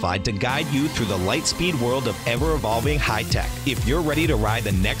qualified to guide you through the light-speed world of ever-evolving high-tech. If you're ready to ride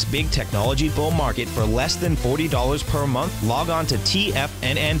the next big technology bull market for less than $40 per month, log on to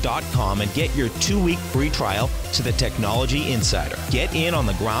TFNN.com and get your 2-week free trial to the Technology Insider. Get in on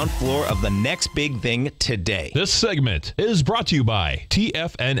the ground floor of the next big thing today. This segment is brought to you by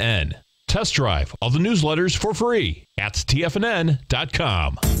TFNN. Test drive all the newsletters for free at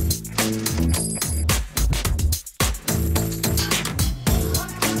TFNN.com.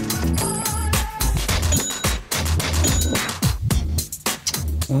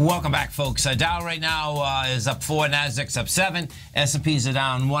 Welcome back, folks. Dow right now is up 4, Nasdaq's up 7, S&Ps are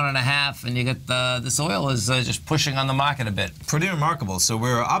down 1.5, and you get this oil is just pushing on the market a bit. Pretty remarkable. So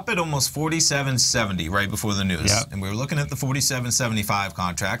we're up at almost 47.70 right before the news, and we were looking at the 47.75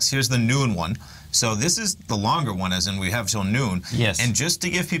 contracts. Here's the noon one. So this is the longer one, as in we have till noon. Yes. And just to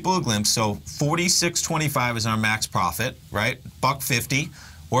give people a glimpse, so 46.25 is our max profit, right? $1.50.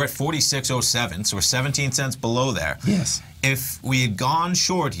 We're at 46.07, so we're 17 cents below there. Yes. If we had gone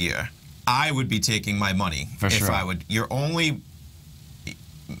short here, I would be taking my money. For sure. I would. You're only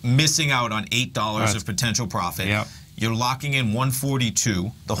missing out on $8 of potential profit. Yep. you're locking in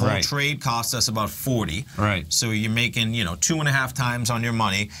 142. The whole Right. trade cost us about 40. Right. So you're making, 2.5 times on your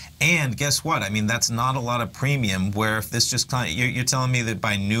money. And guess what? I mean, that's not a lot of premium. Where if this just you're telling me that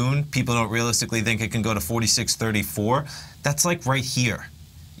by noon people don't realistically think it can go to 46.34. That's like right here.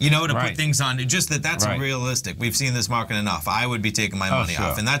 To Right. put things on, just that's Right. realistic. We've seen this market enough. I would be taking my money sure.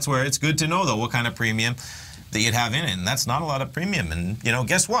 off. And that's where it's good to know, though, what kind of premium that you'd have in it. And that's not a lot of premium. And,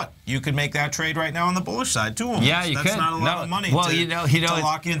 guess what? You could make that trade right now on the bullish side, too. Almost. Yeah, you that's could. not a lot No, of money well, to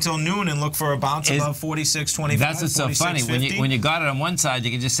lock in until noon and look for a bounce above 46.25, That's what's so funny. When you got it on one side,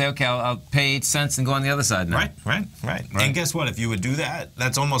 you can just say, okay, I'll pay 8 cents and go on the other side now. Right. And guess what? If you would do that,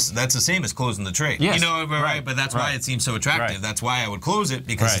 that's the same as closing the trade. Yes. Right. But that's why it seems so attractive. Right. That's why I would close it,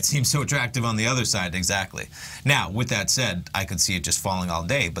 because Right. it seems so attractive on the other side. Exactly. Now, with that said, I could see it just falling all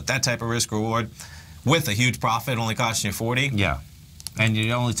day. But that type of risk reward, with a huge profit only costing you 40. Yeah. And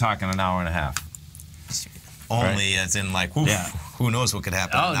you're only talking an hour and a half. Only as in like, oof, Yeah. who knows what could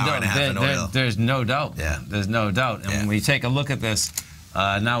happen in an hour and a half in oil. There's no doubt. Yeah. There's no doubt. And Yeah. when we take a look at this,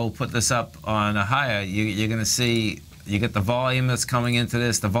 now we'll put this up on a higher, you're going to see, you get the volume that's coming into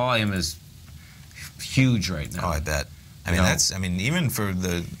this. The volume is huge right now. Oh, I bet. I mean, even for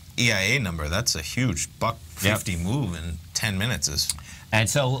the EIA number, that's a huge $1.50 move in 10 minutes is. And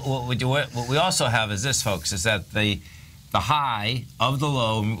so what we also have is this, folks, is that the high of the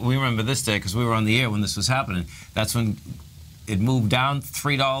low, we remember this day because we were on the air when this was happening, that's when it moved down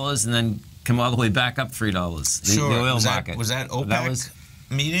 $3 and then come all the way back up $3, the oil market. Was that OPEC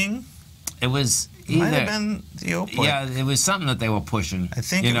meeting? It was It might have been the OPEC. Yeah, it was something that they were pushing. I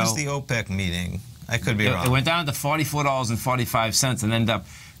think it was the OPEC meeting. I could be wrong. It went down to $44.45 and ended up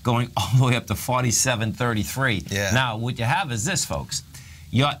going all the way up to $47.33. Yeah. Now, what you have is this, folks.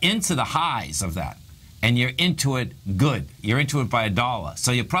 You're into the highs of that, and you're into it good. You're into it by $1.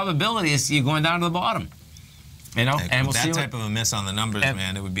 So your probability is you're going down to the bottom. And we'll with see that type of a miss on the numbers,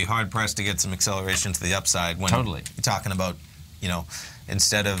 man, it would be hard pressed to get some acceleration to the upside. When Totally. You're talking about,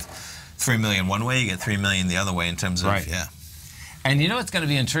 instead of 3 million one way, you get 3 million the other way in terms of Right. yeah. And what's going to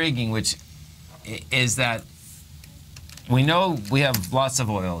be intriguing, which is that we know we have lots of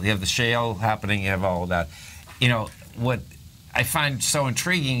oil. You have the shale happening. You have all of that. What I find so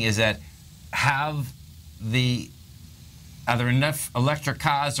intriguing is that are there enough electric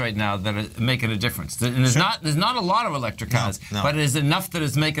cars right now that are making a difference? And there's not a lot of electric cars, No. but it is enough that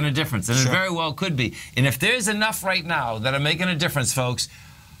is making a difference, and Sure. it very well could be. And if there's enough right now that are making a difference, folks,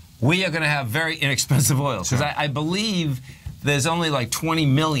 we are going to have very inexpensive oil, because Sure. I believe there's only like 20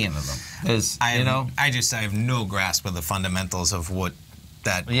 million of them. I have no grasp of the fundamentals of what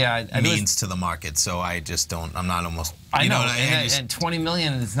that means to the market. So I just don't. I'm not almost. I know. And and 20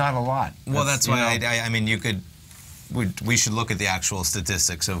 million is not a lot. Well, that's why I mean, you could. We should look at the actual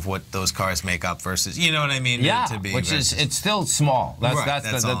statistics of what those cars make up versus. You know what I mean? Yeah. It's still small.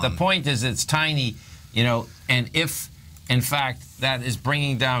 That's the point is it's tiny. And if in fact that is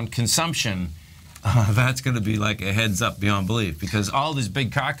bringing down consumption. That's going to be like a heads up beyond belief, because all these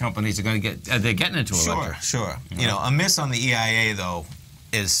big car companies are going to they're getting into electric. Sure. A miss on the EIA though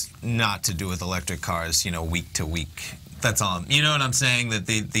is not to do with electric cars. Week to week. That's all. You know what I'm saying? That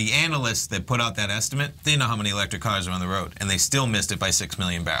the analysts that put out that estimate, they know how many electric cars are on the road, and they still missed it by 6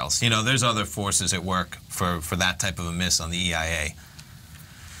 million barrels. There's other forces at work for that type of a miss on the EIA.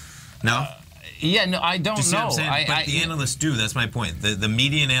 No. Yeah, no, I don't know. What I'm saying? But the analysts do. That's my point. The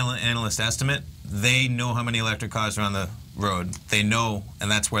median analyst estimate, they know how many electric cars are on the road. They know, and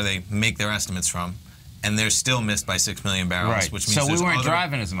that's where they make their estimates from. And they're still missed by 6 million barrels, right. which means so we weren't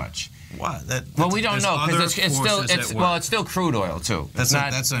driving as much. What? Well, we don't know, because it's still crude oil too. That's what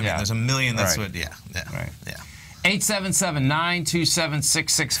I mean. There's a million. That's right. Right.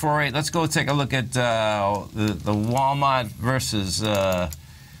 877-927-6648. Let's go take a look at the Walmart versus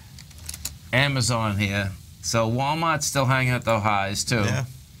Amazon here. So Walmart's still hanging at the highs too.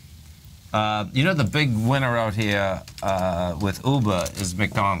 Yeah. The big winner out here with Uber is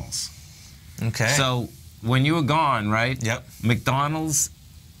McDonald's. Okay. So when you were gone, right? Yep. McDonald's,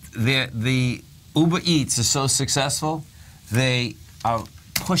 the Uber Eats is so successful, they are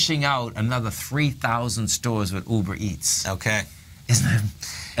pushing out another 3,000 stores with Uber Eats. Okay. Isn't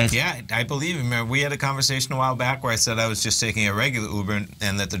it? Yeah, I believe you. Remember, we had a conversation a while back where I said I was just taking a regular Uber,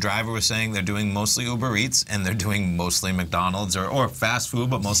 and that the driver was saying they're doing mostly Uber Eats and they're doing mostly McDonald's or fast food,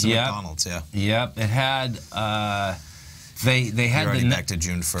 but mostly McDonald's. Yeah. Yep. It had. They had You're already back to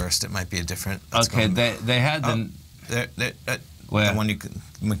June 1st. It might be a different. Okay. They had the. The one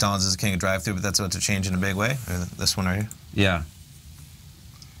McDonald's is the king of drive-through, but that's about to change in a big way. Or this one right here. Yeah.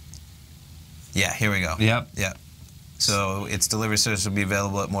 Yeah. Here we go. Yep. Yep. So its delivery service will be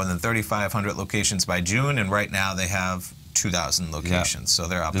available at more than 3,500 locations by June, and right now they have 2,000 locations, so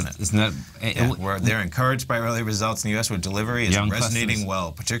they're up in it. Isn't that? They're encouraged by early results in the U.S. where delivery is resonating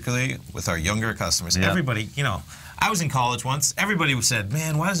well, particularly with our younger customers. Yeah. Everybody, I was in college once. Everybody said,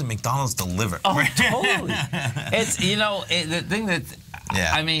 "Man, why doesn't McDonald's deliver?" Oh, totally. It's the thing that.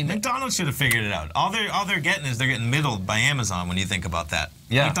 Yeah. I mean, McDonald's should have figured it out. All they're getting is they're getting middled by Amazon when you think about that.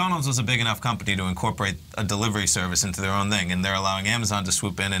 Yeah. McDonald's was a big enough company to incorporate a delivery service into their own thing, and they're allowing Amazon to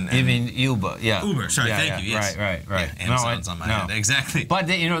swoop in and you mean Uber? Yeah. Uber. Sorry, thank you. Yes. Right. Yeah, Amazon's on my head. Exactly. But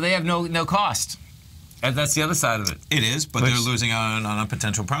they have no cost. That's the other side of it. It is, but they're losing out on a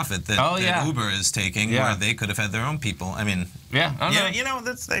potential profit that Uber is taking, where they could have had their own people. I mean,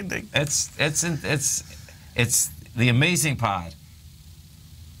 that's it's the amazing part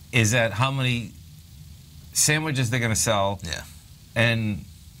is that how many sandwiches they're going to sell. Yeah. And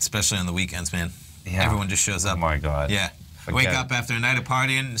especially on the weekends, man. Yeah. Everyone just shows up. Oh my God. Yeah. Wake up after a night of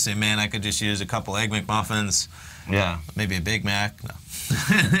partying and say, man, I could just use a couple Egg McMuffins. Yeah. Maybe a Big Mac. No.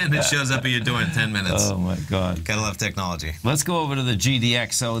 And it shows up at your door in 10 minutes. Oh my God. Gotta love technology. Let's go over to the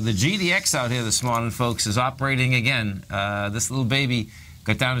GDX. So the GDX out here this morning, folks, is operating again. This little baby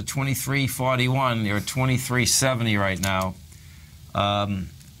got down to 23.41. You're at 23.70 right now.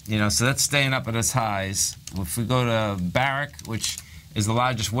 So that's staying up at its highs. If we go to Barrick, which is the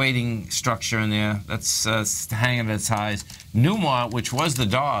largest weighting structure in there, that's hanging at its highs. Newmont, which was the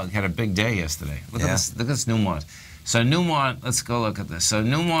dog, had a big day yesterday. Look at this Newmont. So Newmont, let's go look at this. So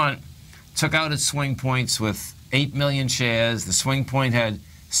Newmont took out its swing points with 8 million shares. The swing point had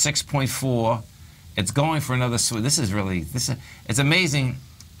 6.4. It's going for another swing. It's amazing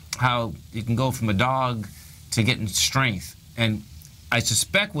how you can go from a dog to getting strength. And I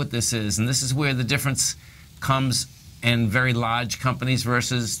suspect what this is, and this is where the difference comes in very large companies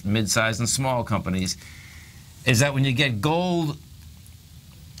versus mid-sized and small companies, is that when you get gold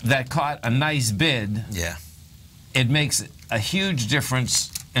that caught a nice bid, it makes a huge difference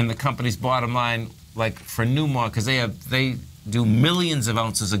in the company's bottom line. Like for Newmont, because they do millions of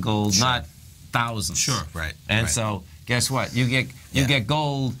ounces of gold, not thousands. Sure, right. And so, guess what? You get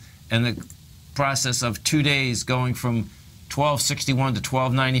gold in the process of 2 days, going from $12.61 to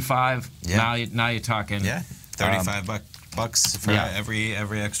 $12.95. Now you're talking 35 bucks for every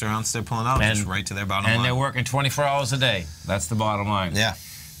extra ounce they're pulling out, just right to their bottom line. And they're working 24 hours a day. That's the bottom line. Yeah.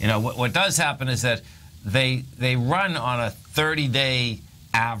 What does happen is that they run on a 30-day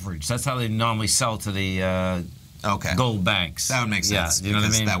average. That's how they normally sell to the gold banks. That would make sense. You know what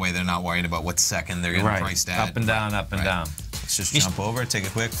I mean? That way they're not worried about what second they're getting priced at. Up and down, up and down. Let's just jump over, take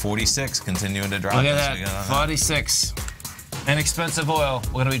a quick 46, continuing to drop. Look at that, 46. Inexpensive oil.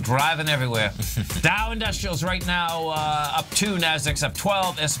 We're going to be driving everywhere. Dow Industrials right now up 2, Nasdaq's up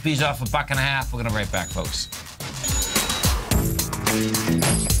 12, S&P's off $1.50. We're going to be right back, folks.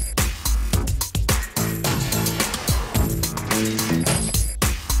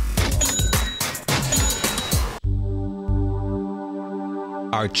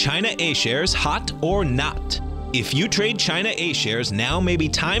 Are China A-shares hot or not? If you trade China A-shares, now may be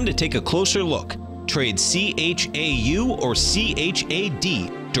time to take a closer look. Trade CHAU or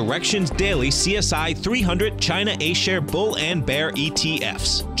CHAD, Directions Daily CSI 300 China A-share Bull and Bear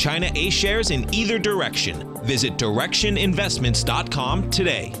ETFs. China A-shares in either direction. Visit directioninvestments.com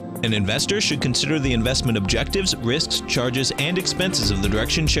today. An investor should consider the investment objectives, risks, charges, and expenses of the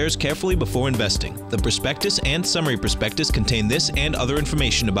Direction shares carefully before investing. The prospectus and summary prospectus contain this and other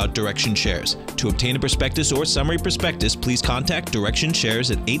information about Direction shares. To obtain a prospectus or summary prospectus, please contact Direction shares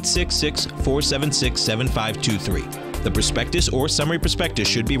at 866-476-7523. The prospectus or summary prospectus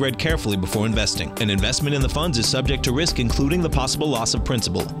should be read carefully before investing. An investment in the funds is subject to risk, including the possible loss of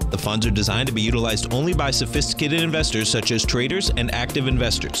principal. The funds are designed to be utilized only by sophisticated investors such as traders and active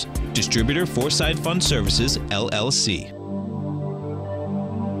investors. Distributor Foreside Fund Services, LLC.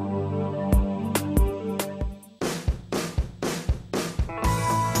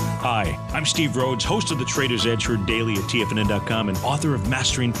 Hi, I'm Steve Rhodes, host of the Trader's Edge Heard Daily at TFNN.com and author of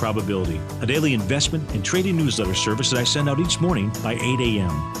Mastering Probability, a daily investment and trading newsletter service that I send out each morning by 8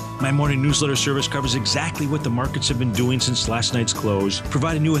 a.m. My morning newsletter service covers exactly what the markets have been doing since last night's close,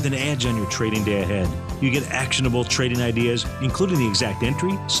 providing you with an edge on your trading day ahead. You get actionable trading ideas, including the exact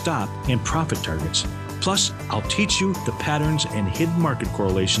entry, stop, and profit targets. Plus, I'll teach you the patterns and hidden market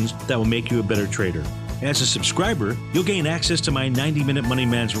correlations that will make you a better trader. As a subscriber, you'll gain access to my 90-minute money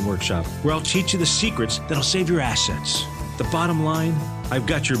management workshop, where I'll teach you the secrets that'll save your assets. The bottom line, I've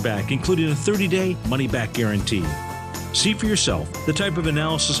got your back, including a 30-day money-back guarantee. See for yourself the type of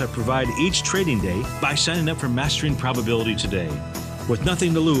analysis I provide each trading day by signing up for Mastering Probability today. With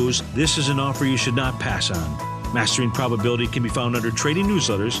nothing to lose, this is an offer you should not pass on. Mastering Probability can be found under Trading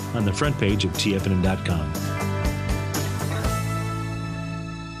Newsletters on the front page of TFNN.com.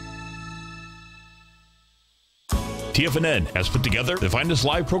 TFNN has put together the finest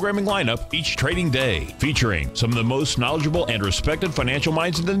live programming lineup each trading day, featuring some of the most knowledgeable and respected financial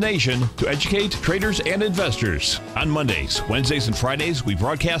minds in the nation to educate traders and investors. On Mondays, Wednesdays, and Fridays, we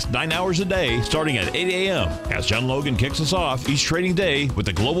broadcast 9 hours a day starting at 8 a.m. as John Logan kicks us off each trading day with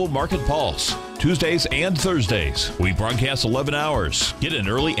the Global Market Pulse. Tuesdays and Thursdays, we broadcast 11 hours. Get an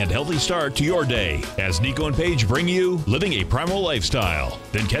early and healthy start to your day as Nico and Paige bring you Living a Primal Lifestyle.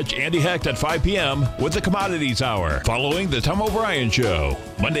 Then catch Andy Hecht at 5 p.m. with the Commodities Hour, following the Tom O'Brien Show.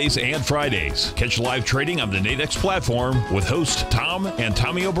 Mondays and Fridays, catch live trading on the Nadex platform with host Tom and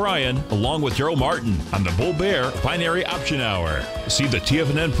Tommy O'Brien, along with Daryl Martin on the Bull Bear Binary Option Hour. See the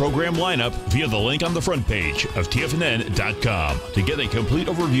TFNN program lineup via the link on the front page of TFNN.com to get a complete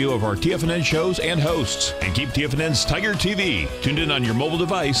overview of our TFNN shows and hosts. And keep TFNN's Tiger TV tuned in on your mobile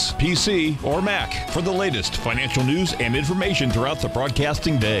device, PC, or Mac for the latest financial news and information throughout the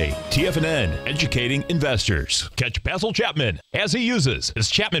broadcasting day. TFNN, educating investors. Catch Basil Chapman as he uses his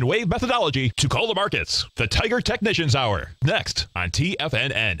Chapman Wave methodology to call the markets. The Tiger Technicians Hour, next on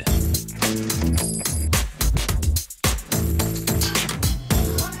TFNN.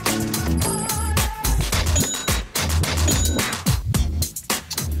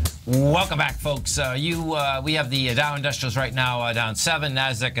 Welcome back, folks. We have the Dow Industrials right now down 7.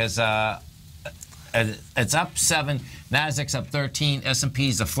 Nasdaq is it's up 7. Nasdaq's up 13.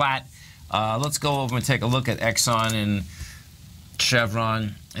 S&P's a flat. Let's go over and take a look at Exxon and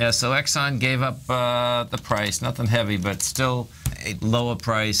Chevron. Yeah, so Exxon gave up the price. Nothing heavy, but still lower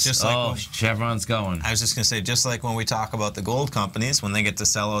price. Just like Chevron's going. I was just going to say, just like when we talk about the gold companies, when they get to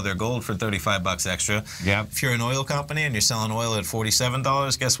sell all their gold for $35 extra. Yep. If you're an oil company and you're selling oil at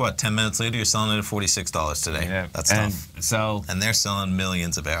 $47, guess what? 10 minutes later, you're selling it at $46 today. Yep. That's tough. And they're selling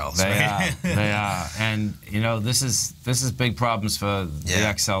millions of barrels. They right? are. They are. And, you know, this is big problems for the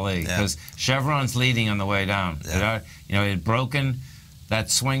XLE because Chevron's leading on the way down. Yeah. It had broken that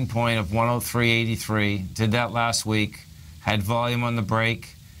swing point of 103.83. Did that last week. Had volume on the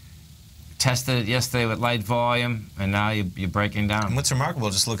break. Tested it yesterday with light volume, and now you're breaking down. And what's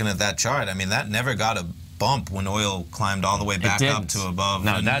remarkable, just looking at that chart, I mean, that never got a bump when oil climbed all the way back up to above.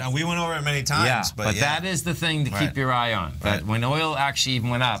 No, and we went over it many times. Yeah, but that is the thing to keep your eye on. That when oil actually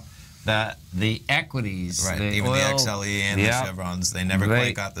even went up, the equities, even the XLE and the Chevrons, they never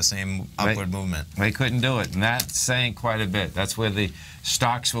quite got the same upward movement. They couldn't do it, and that's saying quite a bit. That's where the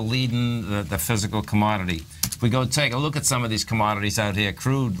stocks were leading the physical commodity. If we go take a look at some of these commodities out here,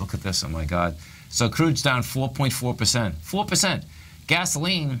 crude, look at this, oh my God. So crude's down 4.4%. 4%.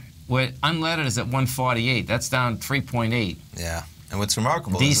 Gasoline, where unleaded is at 148. That's down 3.8. Yeah. And what's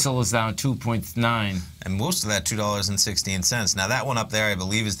remarkable diesel is down 2.9. And most of that $2.16. Now that one up there, I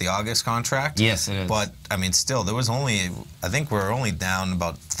believe, is the August contract. Yes, it is. But I mean, still, there was only, I think we're only down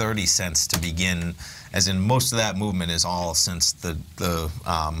about 30 cents to begin, as in most of that movement is all since the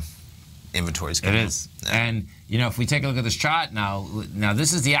inventories come It is. Yeah. And, you know, if we take a look at this chart now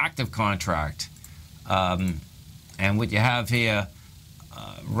this is the active contract. And what you have here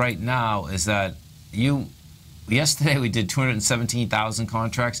right now is that yesterday we did 217,000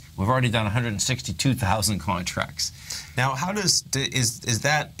 contracts. We've already done 162,000 contracts. Now, how is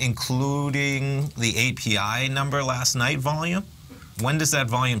that including the API number last night volume? When does that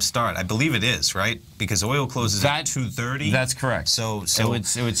volume start? I believe it is, right? Because oil closes at 2:30. That's correct. So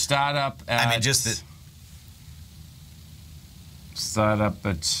it would start up at. I mean, just start up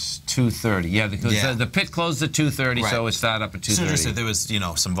at 2:30. Yeah, because the pit closed at 2:30, so it started up at 2:30. So there was,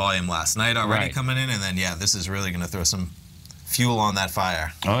 some volume last night already coming in, and then this is really going to throw some fuel on that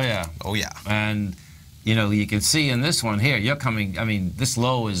fire. Oh yeah. Oh yeah. And you can see in this one here, you're coming. I mean, this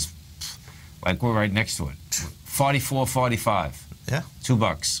low is like we're right next to it. 44.45. Yeah.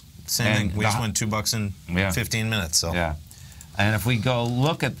 $2. Same thing. We just went $2 in 15 minutes. So. Yeah. And if we go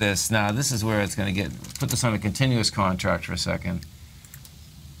look at this now, this is where it's going to put this on a continuous contract for a second.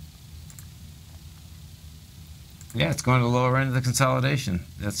 Yeah, it's going to the lower end of the consolidation.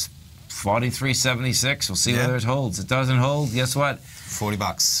 That's 43.76. We'll see whether it holds. It doesn't hold. Guess what?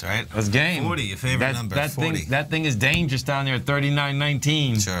 $40, right? That's game. 40, your favorite number. 40. That thing is dangerous down there at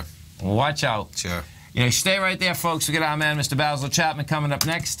 39.19. Sure. Watch out. Sure. Stay right there, folks. We got our man, Mr. Basil Chapman, coming up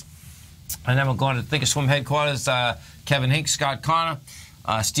next. And then we're going to Thinkorswim headquarters. Kevin Hink, Scott Connor,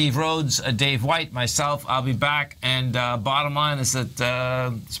 Steve Rhodes, Dave White, myself. I'll be back. And bottom line is that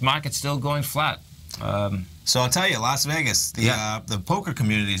this market's still going flat. So I'll tell you, Las Vegas, the poker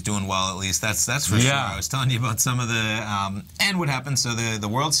community is doing well, at least. That's for sure. I was telling you about some of the and what happened. So the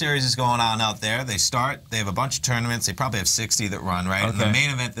World Series is going on out there. They have a bunch of tournaments. They probably have 60 that run, right? And the main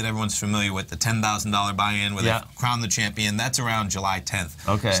event that everyone's familiar with, the $10,000 buy-in where they crown the champion, that's around July 10th.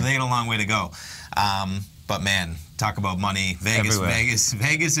 Okay. So they got a long way to go. But man, talk about money.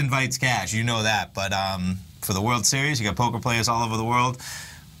 Vegas invites cash. You know that. But for the World Series, you got poker players all over the world.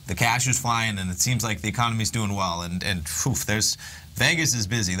 The cash is flying, and it seems like the economy's doing well. And Vegas is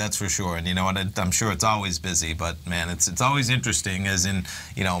busy, that's for sure. And you know what? I'm sure it's always busy, but man, it's always interesting. As in,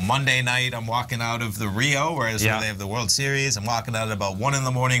 you know, Monday night, I'm walking out of the Rio, where they have the World Series. I'm walking out at about 1 in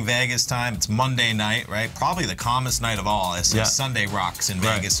the morning Vegas time. It's Monday night, right? Probably the calmest night of all. It's like Sunday rocks in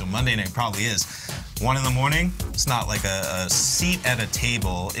Vegas, so Monday night probably is. 1 in the morning, it's not like a seat at a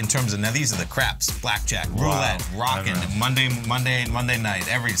table in terms of, now these are the craps, blackjack, roulette, rocking, Monday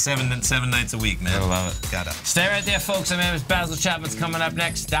night, every seven nights a week, man. I love it. Got it. Stay right there, folks. My name is Basil Chapman's coming up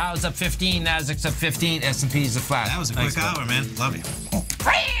next. Dow's up 15, Nasdaq's up 15, S&P's are flat. That was a quick hour, man. Love you.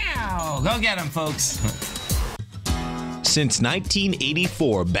 Go get them, folks. Since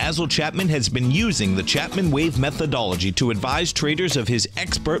 1984, Basil Chapman has been using the Chapman Wave methodology to advise traders of his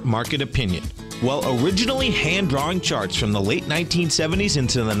expert market opinion. While originally hand-drawing charts from the late 1970s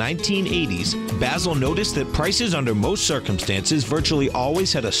into the 1980s, Basil noticed that prices under most circumstances virtually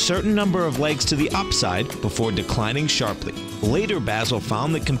always had a certain number of legs to the upside before declining sharply. Later, Basil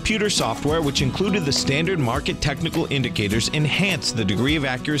found that computer software, which included the standard market technical indicators, enhanced the degree of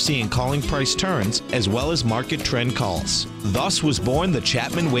accuracy in calling price turns, as well as market trend calls. Thus was born the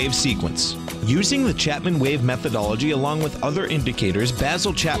Chapman Wave sequence. Using the Chapman Wave methodology along with other indicators,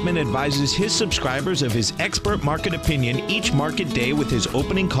 Basil Chapman advises his subscribers of his expert market opinion each market day with his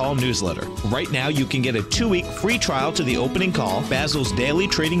opening call newsletter. Right now, you can get a 2-week free trial to the opening call, Basil's daily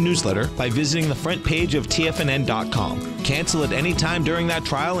trading newsletter, by visiting the front page of TFNN.com. Cancel at any time during that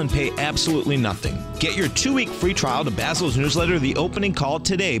trial and pay absolutely nothing. Get your 2-week free trial to Basil's newsletter, The Opening Call,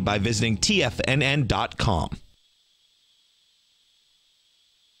 today by visiting TFNN.com.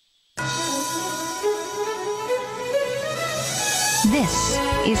 This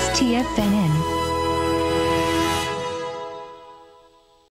is TFNN.